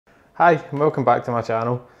Hi and welcome back to my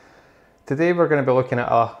channel. Today we're going to be looking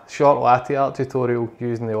at a short latte art tutorial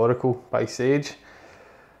using the Oracle by Sage.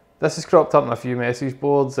 This has cropped up in a few message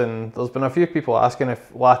boards and there's been a few people asking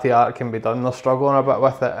if latte art can be done. They're struggling a bit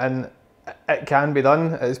with it, and it can be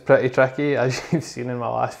done. It's pretty tricky, as you've seen in my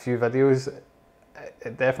last few videos.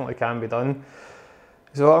 It definitely can be done.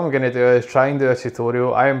 So what I'm going to do is try and do a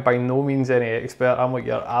tutorial. I am by no means any expert. I'm like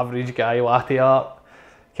your average guy latte art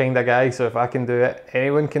kind of guy, so if I can do it,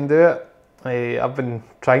 anyone can do it. I've been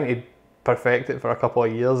trying to perfect it for a couple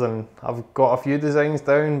of years and I've got a few designs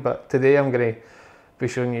down, but today I'm going to be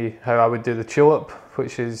showing you how I would do the tulip,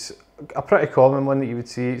 which is a pretty common one that you would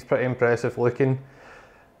see. It's pretty impressive looking,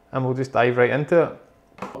 and we'll just dive right into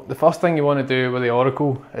it. The first thing you want to do with the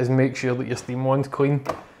Oracle is make sure that your steam wand's clean.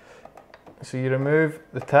 So you remove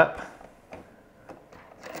the tip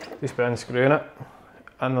just by unscrewing it,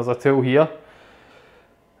 and there's a tool here,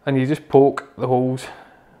 and you just poke the holes.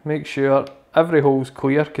 Make sure every hole's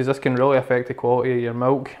clear, because this can really affect the quality of your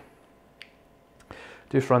milk.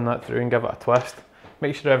 Just run that through and give it a twist.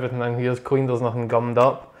 Make sure everything in here is clean, there's nothing gummed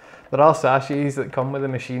up. There are sachets that come with the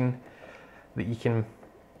machine that you can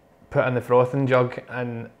put in the frothing jug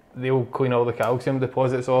and they'll clean all the calcium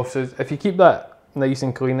deposits off. So if you keep that nice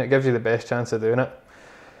and clean, it gives you the best chance of doing it.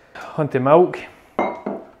 Onto milk.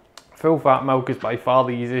 Full fat milk is by far the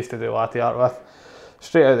easiest to do latte art with.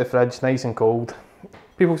 Straight out of the fridge, nice and cold.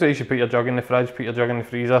 People say you should put your jug in the fridge, put your jug in the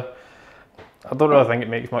freezer. I don't really think it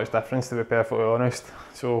makes much difference, to be perfectly honest.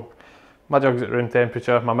 So my jug's at room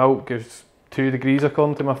temperature, my milk is 2 degrees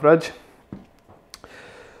according to my fridge.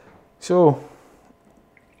 So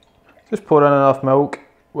just pour in enough milk.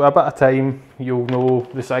 With a bit of time you'll know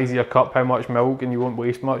the size of your cup, how much milk, and you won't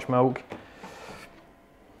waste much milk.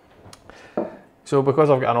 So because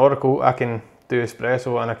I've got an Oracle, I can do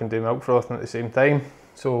espresso and I can do milk frothing at the same time.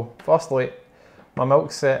 So firstly, my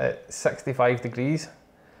milk's set at 65 degrees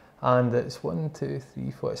and it's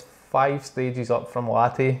 5 stages up from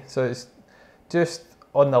latte, so it's just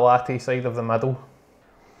on the latte side of the middle.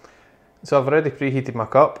 So I've already preheated my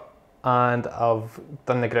cup and I've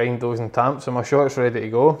done the grind, dose and tamp, so my shot's ready to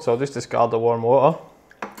go. So I'll just discard the warm water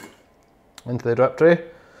into the drip tray.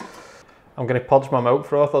 I'm going to purge my milk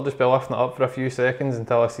froth. I'll just be lifting it up for a few seconds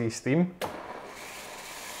until I see steam.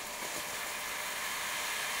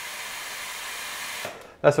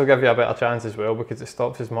 This will give you a better chance as well because it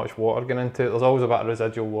stops as much water going into it. There's always a bit of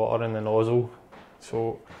residual water in the nozzle,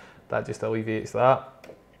 so that just alleviates that.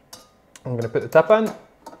 I'm going to put the tip in,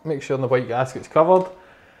 make sure the white gasket's covered,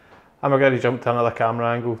 and we're going to jump to another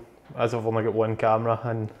camera angle as I've only got one camera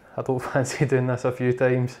and I don't fancy doing this a few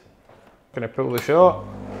times. I'm going to pull the shot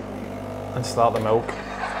and start the milk.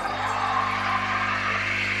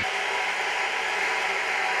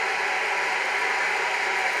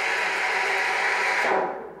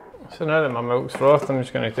 So now that my milk's frothed, I'm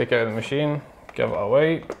just going to take it out of the machine, give it a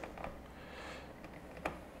wipe,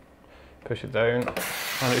 push it down,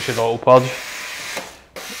 and it should auto purge.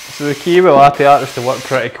 So the key with latte art is to work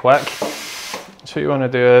pretty quick. So what you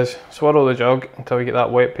want to do is swirl the jug until you get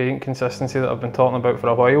that wet paint consistency that I've been talking about for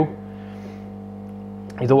a while.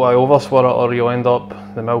 You don't want to over swirl it or you'll end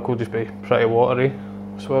up, the milk will just be pretty watery.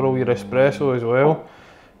 Swirl your espresso as well,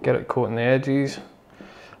 get it coating the edges.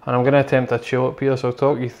 And I'm going to attempt a tulip here, so I'll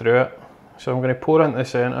talk you through it. So I'm going to pour into the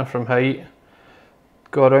centre from height,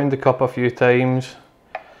 go around the cup a few times,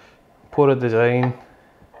 pour a design,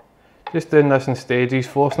 just doing this in stages,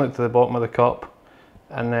 forcing it to the bottom of the cup,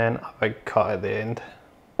 and then a big cut at the end.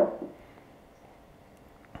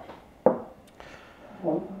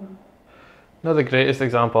 Not the greatest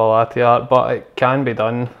example of latte art, but it can be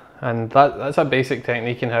done, and that's a basic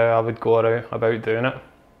technique in how I would go about doing it.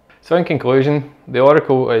 So in conclusion, the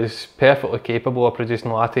Oracle is perfectly capable of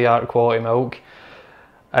producing latte art quality milk,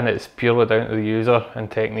 and it's purely down to the user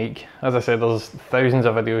and technique. As I said, there's thousands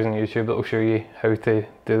of videos on YouTube that will show you how to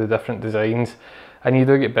do the different designs, and you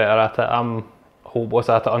do get better at it. I'm hopeless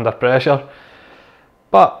at it under pressure,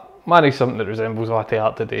 but manage something that resembles latte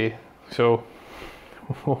art today, so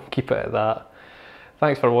we'll keep it at that.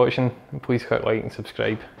 Thanks for watching, and please click like and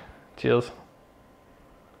subscribe. Cheers.